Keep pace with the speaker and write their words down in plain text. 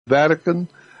Vatican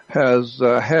has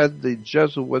had the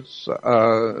Jesuits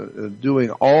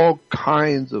doing all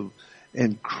kinds of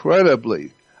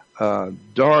incredibly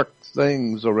dark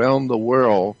things around the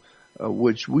world,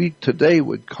 which we today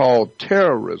would call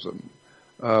terrorism,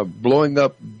 blowing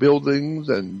up buildings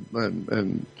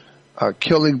and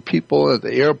killing people at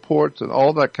the airports and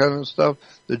all that kind of stuff.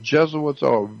 The Jesuits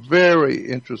are very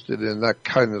interested in that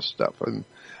kind of stuff,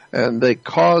 and they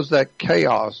cause that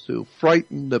chaos to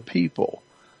frighten the people,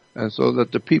 and so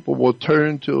that the people will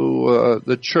turn to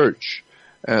the church,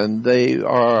 and they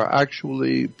are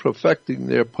actually perfecting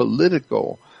their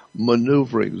political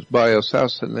maneuverings by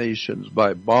assassinations,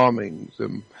 by bombings,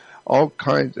 and all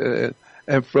kinds.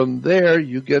 And from there,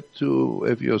 you get to,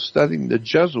 if you're studying the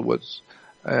Jesuits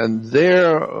and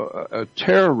their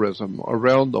terrorism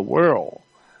around the world,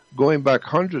 going back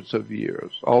hundreds of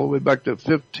years, all the way back to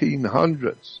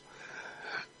 1500s,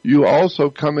 you also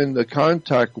come into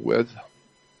contact with,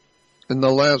 in the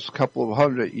last couple of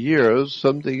hundred years,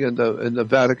 something in the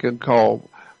Vatican called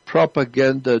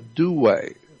propaganda due,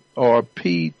 or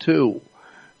P2.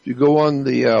 If you go on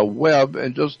the web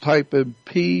and just type in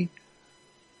P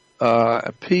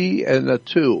and a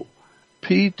 2,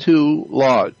 P2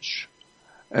 Lodge,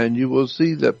 and you will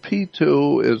see that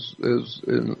P2 is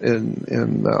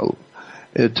in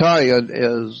Italian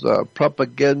is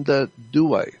propaganda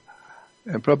due,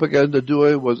 and propaganda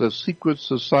due was a secret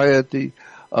society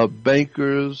of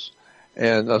bankers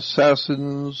and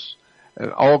assassins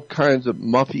and all kinds of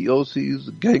mafiosis,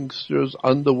 gangsters,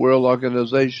 underworld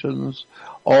organizations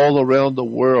all around the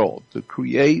world to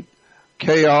create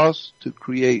chaos, to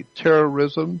create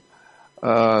terrorism,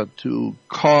 to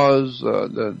cause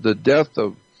the death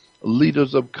of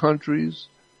leaders of countries.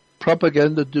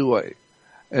 Propaganda due. And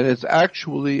it's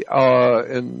actually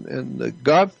in the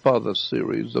Godfather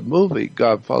series, the movie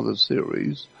Godfather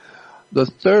series, the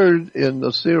third in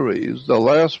the series, the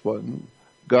last one,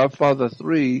 Godfather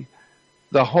 3,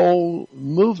 the whole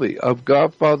movie of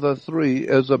Godfather 3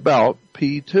 is about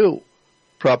P2,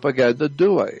 propaganda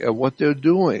due, and what they're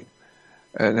doing,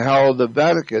 and how the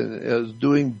Vatican is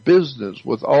doing business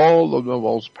with all of the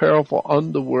most powerful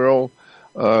underworld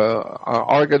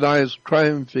organized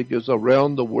crime figures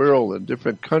around the world in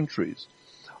different countries,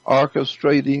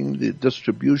 orchestrating the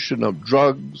distribution of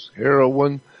drugs,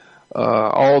 heroin,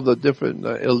 all the different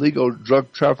illegal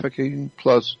drug trafficking,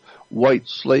 plus white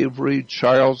slavery,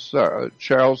 child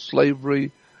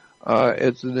slavery.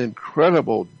 It's an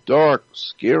incredible, dark,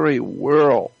 scary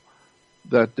world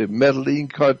that the Medellin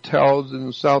cartels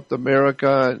in South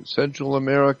America and Central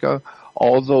America,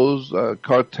 all those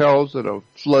cartels that are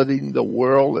flooding the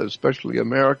world, especially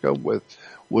America,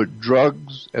 with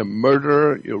drugs and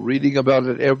murder. You're reading about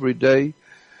it every day.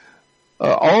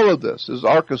 All of this is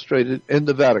orchestrated in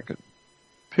the Vatican,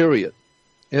 period.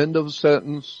 End of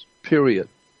sentence, period.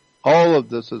 All of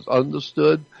this is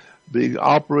understood, being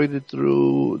operated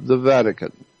through the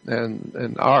Vatican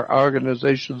and our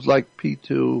organizations like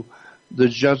P2, the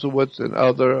Jesuits, and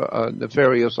other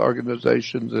nefarious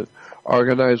organizations and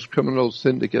organized criminal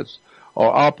syndicates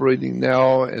are operating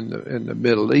now in the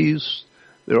Middle East.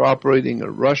 They're operating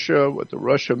in Russia with the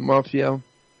Russian mafia,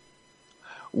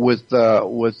 with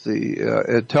the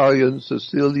Italian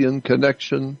Sicilian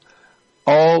connection.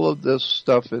 All of this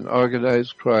stuff in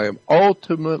organized crime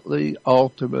ultimately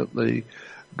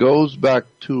goes back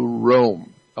to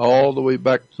Rome, all the way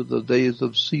back to the days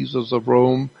of Caesars of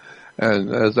Rome.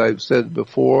 And as I've said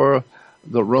before,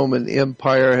 the Roman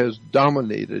Empire has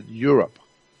dominated Europe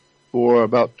for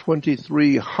about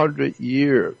 2,300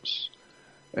 years.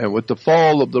 And with the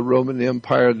fall of the Roman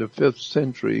Empire in the 5th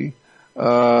century,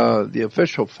 the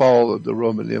official fall of the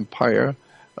Roman Empire,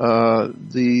 for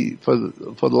the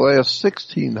last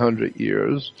 1,600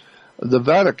 years, the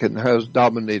Vatican has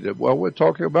dominated. Well, we're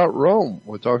talking about Rome.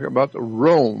 We're talking about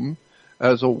Rome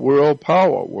as a world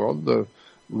power.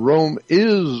 Rome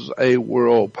is a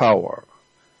world power.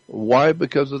 Why?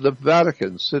 Because of the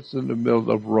Vatican sits in the middle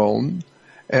of Rome,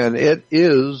 and it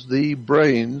is the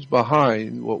brains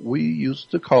behind what we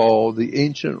used to call the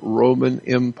ancient Roman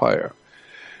Empire.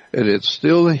 And it's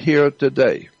still here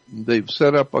today. They've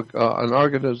set up an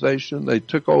organization. They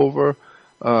took over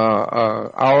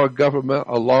our government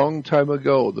a long time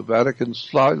ago. The Vatican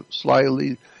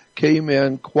slyly came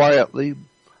in quietly,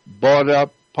 bought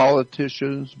up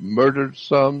politicians, murdered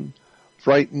some,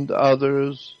 frightened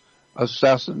others,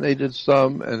 assassinated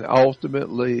some, and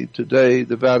ultimately today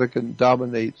the Vatican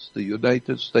dominates the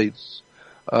United States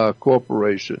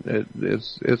corporation.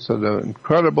 It's an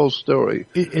incredible story.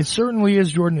 It certainly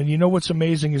is, Jordan. And you know what's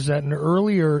amazing is that in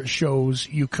earlier shows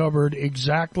you covered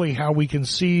exactly how we can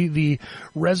see the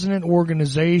resonant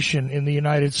organization in the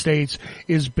United States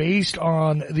is based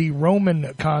on the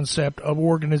Roman concept of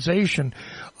organization.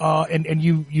 And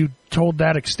you told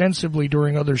that extensively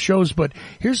during other shows, but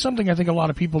here's something I think a lot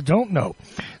of people don't know.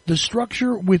 The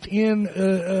structure within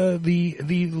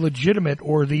the legitimate,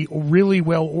 or the really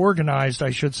well organized,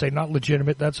 I should say, not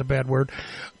legitimate, that's a bad word,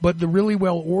 but the really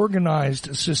well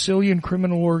organized Sicilian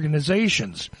criminal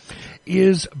organizations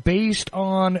is based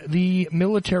on the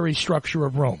military structure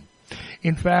of Rome.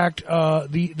 In fact,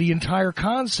 the entire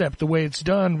concept, the way it's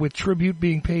done with tribute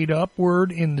being paid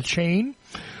upward in the chain,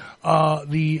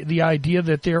 the idea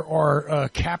that there are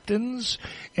captains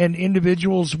and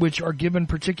individuals which are given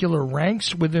particular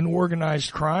ranks within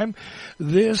organized crime.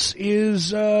 This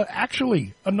is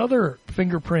actually another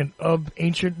fingerprint of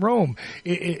ancient Rome.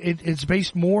 It's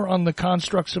based more on the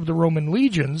constructs of the Roman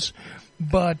legions,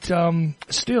 but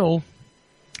still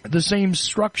the same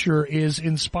structure is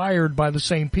inspired by the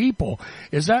same people.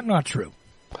 Is that not true?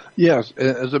 Yes.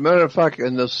 As a matter of fact,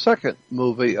 in the second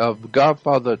movie of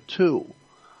Godfather 2,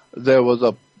 there was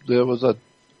a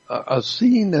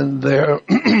scene in there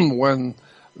when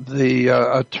the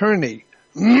attorney,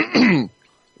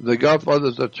 the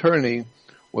Godfather's attorney,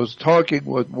 was talking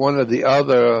with one of the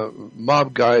other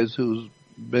mob guys who's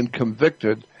been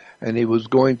convicted, and he was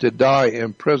going to die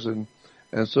in prison,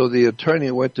 and so the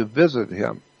attorney went to visit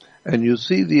him, and you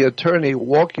see the attorney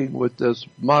walking with this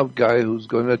mob guy who's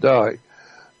going to die,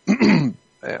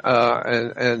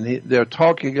 they're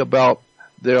talking about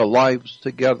their lives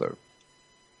together.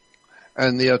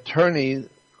 And the attorney,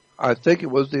 I think it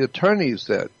was the attorney,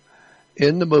 said,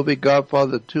 in the movie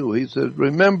Godfather 2, he said,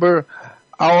 remember,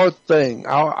 our thing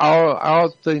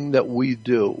that we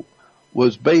do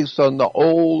was based on the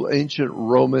old ancient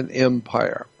Roman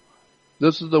Empire.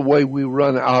 This is the way we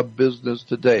run our business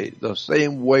today, the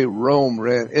same way Rome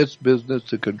ran its business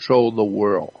to control the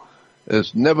world.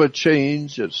 It's never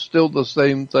changed. It's still the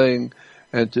same thing.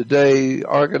 And today,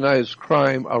 organized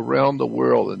crime around the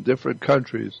world in different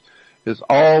countries is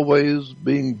always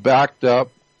being backed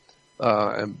up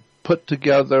and put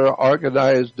together,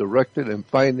 organized, directed, and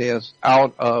financed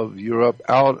out of Europe,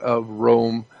 out of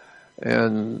Rome.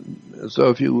 And so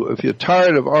if you're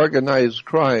tired of organized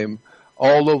crime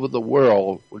all over the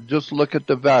world, just look at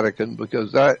the Vatican,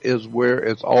 because that is where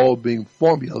it's all being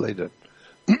formulated.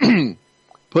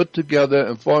 Put together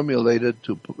and formulated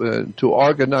to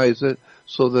organize it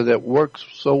so that it works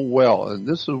so well. And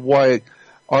this is why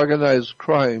organized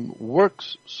crime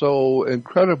works so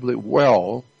incredibly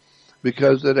well,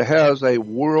 because it has a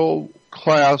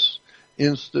world-class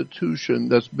institution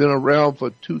that's been around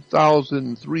for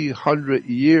 2,300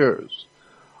 years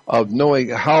of knowing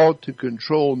how to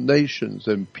control nations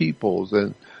and peoples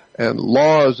and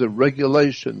laws and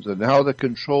regulations, and how to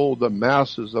control the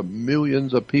masses of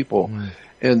millions of people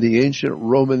in the ancient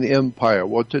Roman Empire.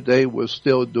 Well, today we're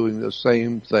still doing the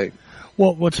same thing.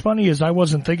 Well, what's funny is I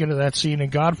wasn't thinking of that scene in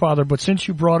Godfather, but since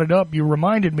you brought it up, you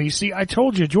reminded me. See, I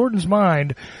told you, Jordan's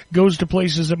mind goes to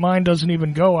places that mine doesn't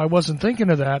even go. I wasn't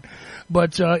thinking of that.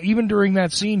 But even during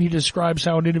that scene, he describes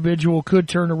how an individual could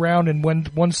turn around, and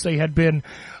once they had been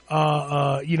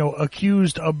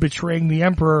accused of betraying the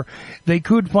emperor, they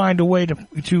could find a way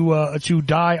to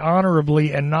die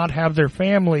honorably and not have their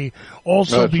family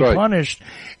also be punished.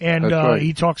 And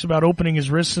he talks about opening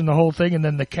his wrists and the whole thing, and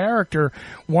then the character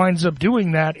winds up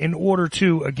doing that in order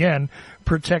to, again,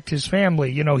 protect his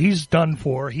family. You know, he's done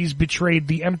for. He's betrayed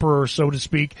the emperor, so to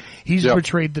speak. He's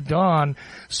betrayed the Don.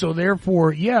 So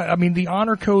therefore, I mean, the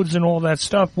honor codes and all that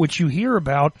stuff, which you hear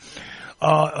about,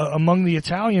 among the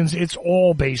Italians, it's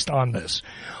all based on this.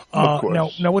 Now,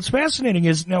 what's fascinating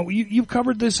is, you've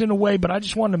covered this in a way, but I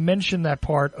just wanted to mention that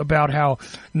part about how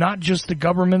not just the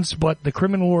governments, but the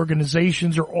criminal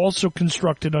organizations are also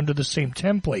constructed under the same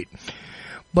template.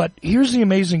 But here's the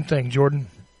amazing thing, Jordan.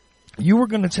 You were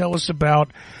going to tell us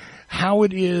about how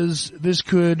it is this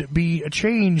could be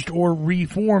changed or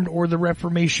reformed, or the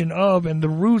reformation of, and the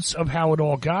roots of how it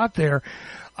all got there.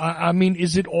 I mean,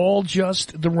 is it all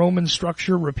just the Roman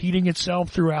structure repeating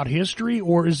itself throughout history,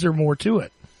 or is there more to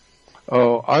it?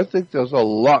 Oh, I think there's a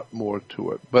lot more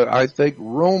to it, but I think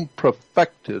Rome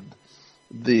perfected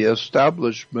the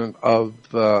establishment of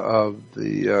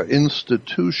the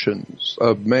institutions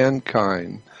of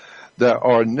mankind that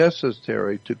are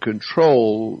necessary to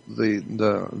control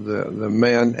the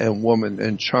man and woman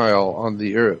and child on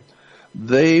the earth.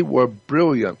 They were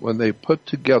brilliant when they put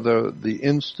together the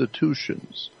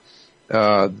institutions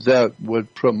that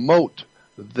would promote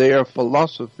their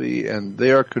philosophy and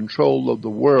their control of the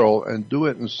world, and do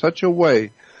it in such a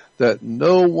way that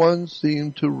no one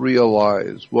seemed to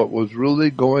realize what was really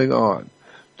going on.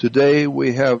 Today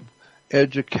we have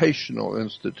educational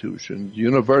institutions,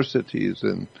 universities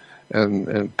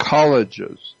and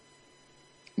colleges,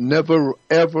 never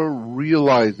ever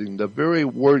realizing the very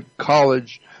word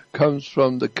college comes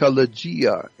from the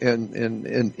collegia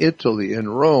in Italy, in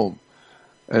Rome.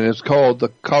 And it's called the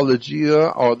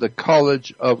Collegia, or the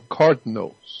College of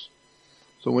Cardinals.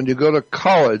 So when you go to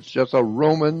college, that's a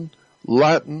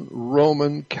Latin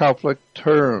Roman Catholic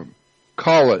term.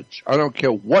 College. I don't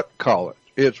care what college.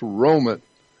 It's Roman.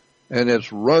 And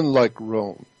it's run like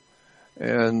Rome.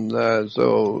 And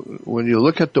so when you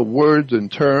look at the words and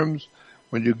terms,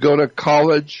 when you go to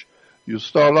college, you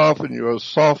start off and you're a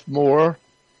sophomore.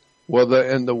 Well,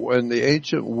 in the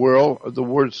ancient world, the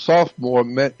word sophomore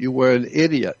meant you were an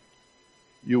idiot.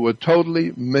 You were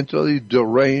totally mentally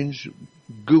deranged,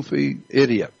 goofy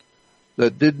idiot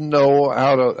that didn't know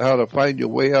how to find your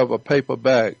way out of a paper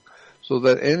bag. So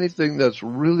that anything that's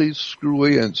really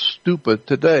screwy and stupid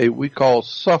today we call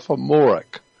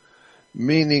sophomoric,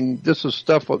 meaning this is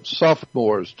stuff what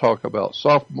sophomores talk about.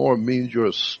 Sophomore means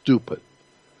you're stupid.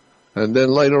 And then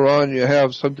later on you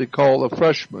have something called a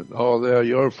freshman. Oh, there,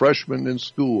 you're a freshman in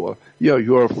school.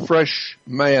 You're a fresh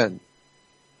man.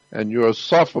 And you're a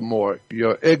sophomore.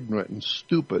 You're ignorant and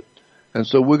stupid. And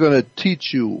so we're going to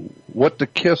teach you what to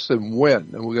kiss and when.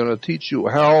 And we're going to teach you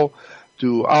how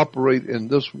to operate in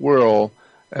this world.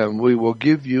 And we will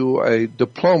give you a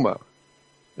diploma.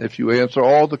 If you answer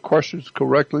all the questions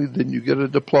correctly, then you get a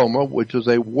diploma, which is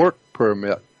a work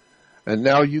permit. And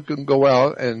now you can go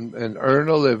out and earn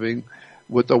a living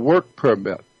with a work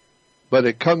permit. But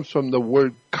it comes from the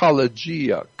word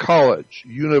collegia, college,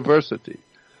 university.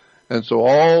 And so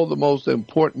all the most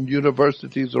important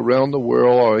universities around the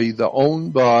world are either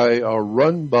owned by or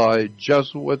run by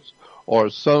Jesuits or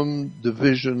some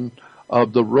division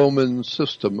of the Roman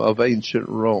system of ancient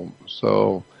Rome.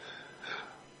 So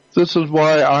this is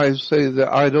why I say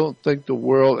that I don't think the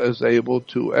world is able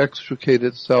to extricate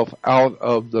itself out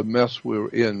of the mess we're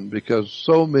in, because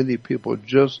so many people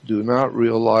just do not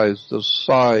realize the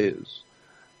size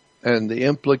and the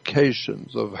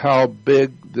implications of how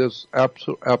big this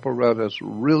apparatus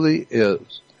really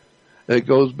is. It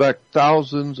goes back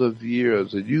thousands of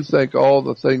years, and you think all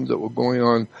the things that were going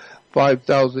on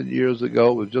 5,000 years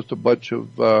ago was just a bunch of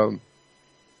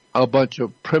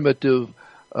primitive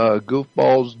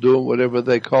goofballs doing whatever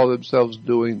they call themselves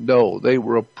doing. No, they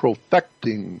were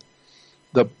perfecting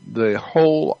the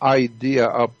whole idea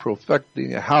of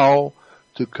perfecting how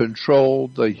to control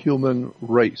the human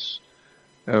race.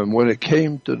 And when it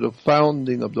came to the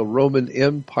founding of the Roman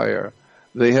Empire,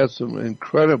 they had some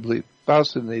incredibly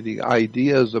fascinating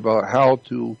ideas about how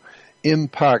to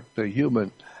impact the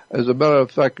human. As a matter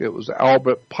of fact, it was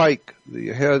Albert Pike, the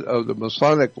head of the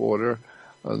Masonic order,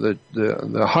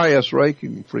 the highest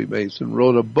ranking Freemason,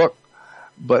 wrote a book.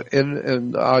 But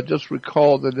I just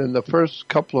recall that in the first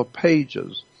couple of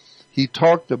pages, he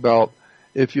talked about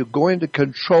if you're going to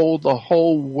control the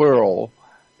whole world,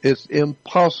 it's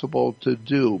impossible to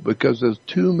do because there's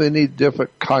too many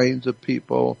different kinds of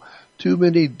people, too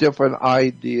many different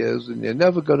ideas, and you're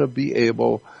never going to be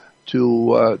able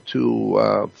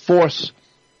to force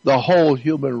the whole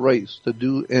human race to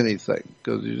do anything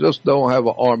because you just don't have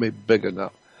an army big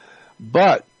enough.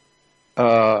 But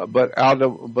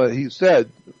he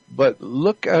said, but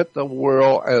look at the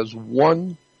world as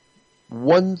one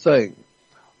thing,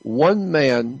 one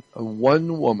man,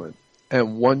 one woman,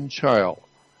 and one child.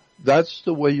 That's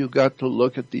the way you got to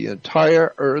look at the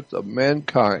entire earth of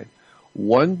mankind.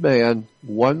 One man,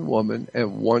 one woman,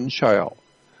 and one child.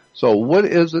 So what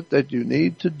is it that you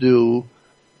need to do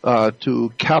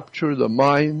to capture the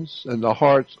minds and the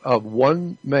hearts of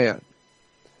one man?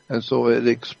 And so it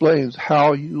explains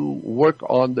how you work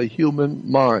on the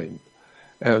human mind.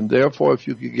 And therefore, if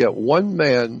you could get one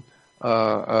man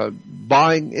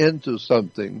buying into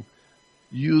something,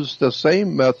 use the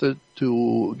same method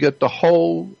to get the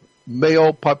whole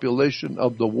male population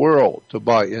of the world to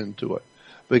buy into it.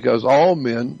 Because all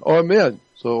men are men.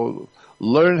 So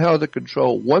learn how to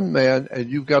control one man and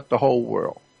you've got the whole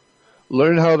world.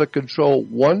 Learn how to control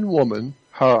one woman,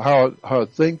 her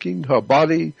thinking, her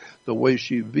body, the way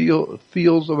she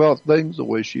feels about things, the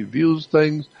way she views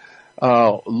things.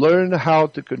 Learn how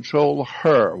to control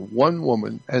her, one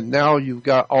woman, and now you've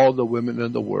got all the women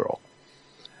in the world.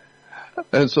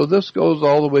 And so this goes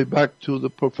all the way back to the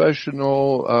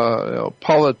professional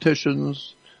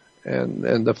politicians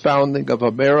and the founding of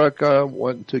America,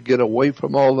 wanting to get away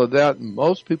from all of that. And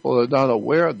most people are not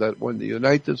aware that when the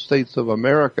United States of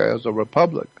America as a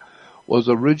republic was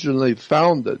originally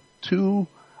founded, two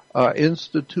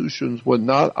institutions were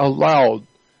not allowed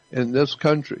in this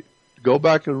country. Go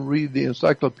back and read the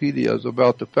encyclopedias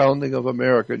about the founding of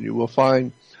America, and you will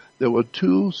find there were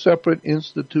two separate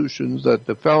institutions that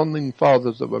the founding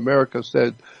fathers of America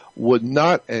said would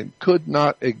not and could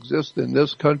not exist in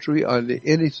this country under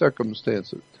any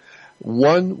circumstances.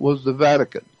 One was the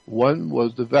Vatican.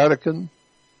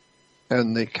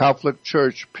 And the Catholic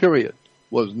Church, period,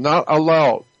 was not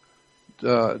allowed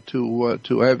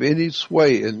to have any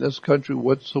sway in this country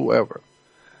whatsoever.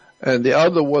 And the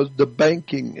other was the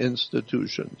banking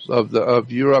institutions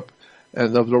of Europe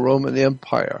and of the Roman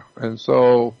Empire. And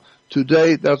so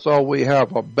today, that's all we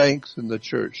have are banks in the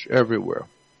church everywhere.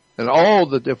 And all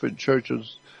the different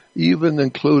churches, even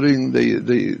including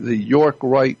the York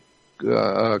Rite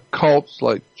cults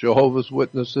like Jehovah's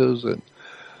Witnesses and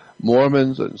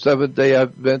Mormons and Seventh-day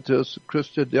Adventists,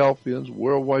 Christadelphians,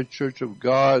 Worldwide Church of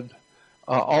God,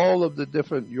 all of the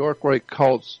different York Rite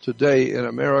cults today in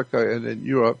America and in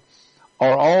Europe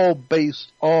are all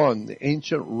based on the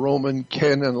ancient Roman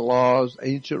canon laws,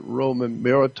 ancient Roman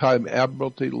maritime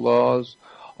admiralty laws,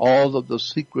 all of the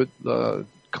secret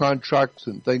contracts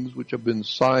and things which have been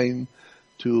signed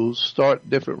to start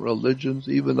different religions,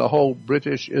 even the whole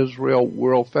British Israel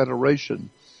World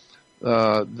Federation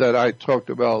that I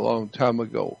talked about a long time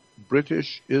ago.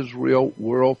 British Israel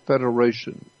World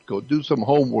Federation. Go do some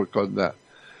homework on that.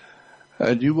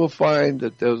 And you will find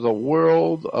that there's a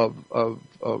world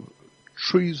of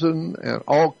treason and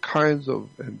all kinds of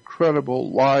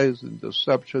incredible lies and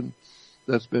deception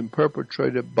that's been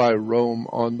perpetrated by Rome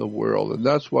on the world. And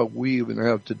that's what we even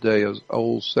have today as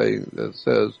old saying that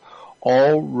says,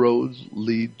 all roads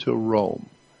lead to Rome.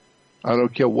 I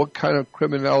don't care what kind of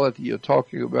criminality you're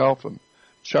talking about, from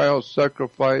child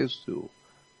sacrifice to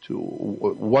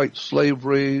white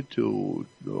slavery to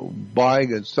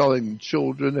buying and selling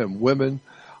children and women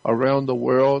around the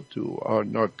world, to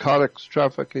narcotics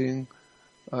trafficking,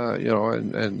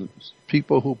 and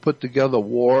people who put together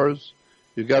wars.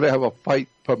 You got to have a fight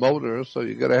promoter, so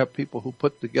you got to have people who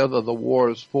put together the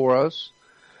wars for us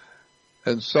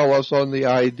and sell us on the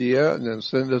idea and then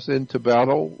send us into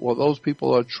battle. Well, those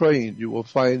people are trained. You will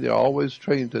find they're always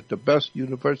trained at the best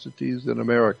universities in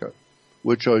America,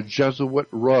 which are Jesuit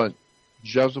run,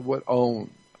 Jesuit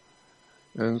owned.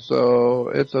 And so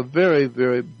it's a very,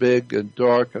 very big and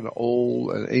dark and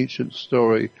old and ancient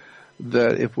story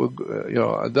that if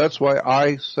we're, that's why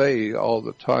I say all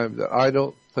the time that I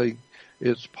don't think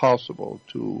it's possible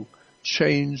to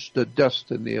change the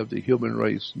destiny of the human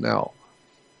race now.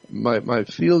 My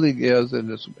feeling is,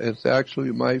 and it's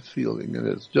actually my feeling, and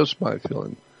it's just my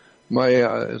feeling,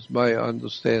 it's my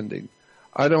understanding.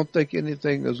 I don't think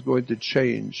anything is going to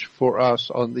change for us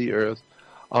on the earth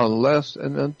unless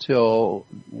and until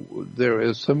there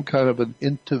is some kind of an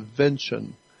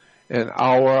intervention in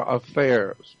our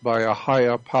affairs by a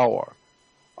higher power.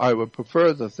 I would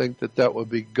prefer to think that would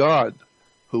be God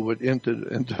who would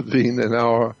intervene in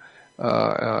our,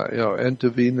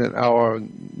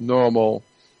 normal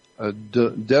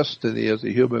destiny as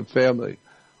a human family.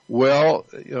 Well,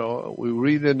 we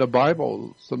read in the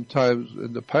Bible sometimes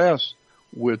in the past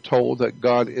we're told that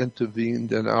God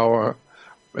intervened in our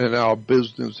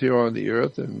business here on the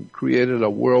earth and created a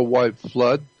worldwide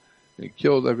flood and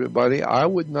killed everybody. I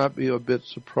would not be a bit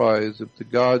surprised if the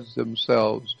gods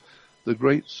themselves, the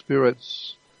great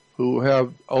spirits who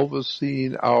have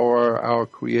overseen our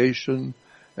creation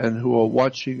and who are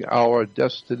watching our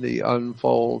destiny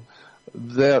unfold,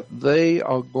 that they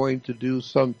are going to do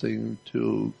something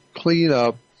to clean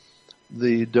up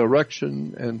the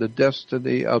direction and the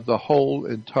destiny of the whole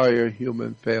entire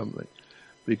human family,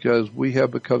 because we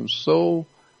have become so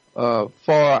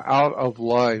far out of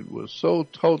line. We're so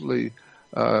totally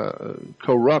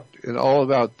corrupt in all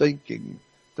of our thinking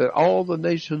that all the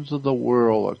nations of the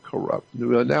world are corrupt.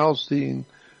 We are now seeing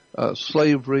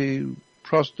slavery,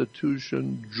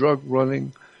 prostitution, drug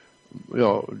running,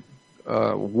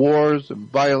 wars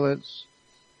and violence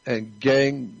and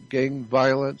gang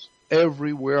violence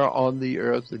everywhere on the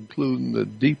earth, including the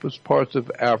deepest parts of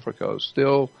Africa.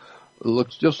 Still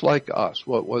looks just like us.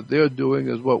 What they're doing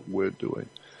is what we're doing.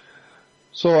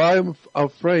 So I'm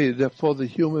afraid that for the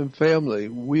human family,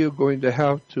 we are going to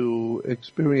have to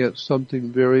experience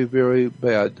something very, very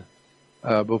bad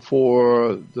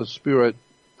before the Spirit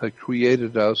that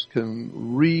created us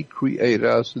can recreate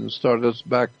us and start us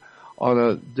back on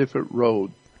a different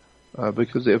road.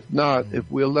 Because if not, if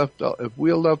we're left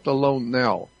alone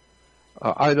now,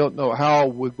 I don't know how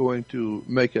we're going to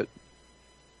make it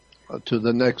to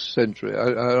the next century.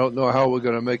 I don't know how we're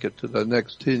going to make it to the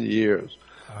next 10 years.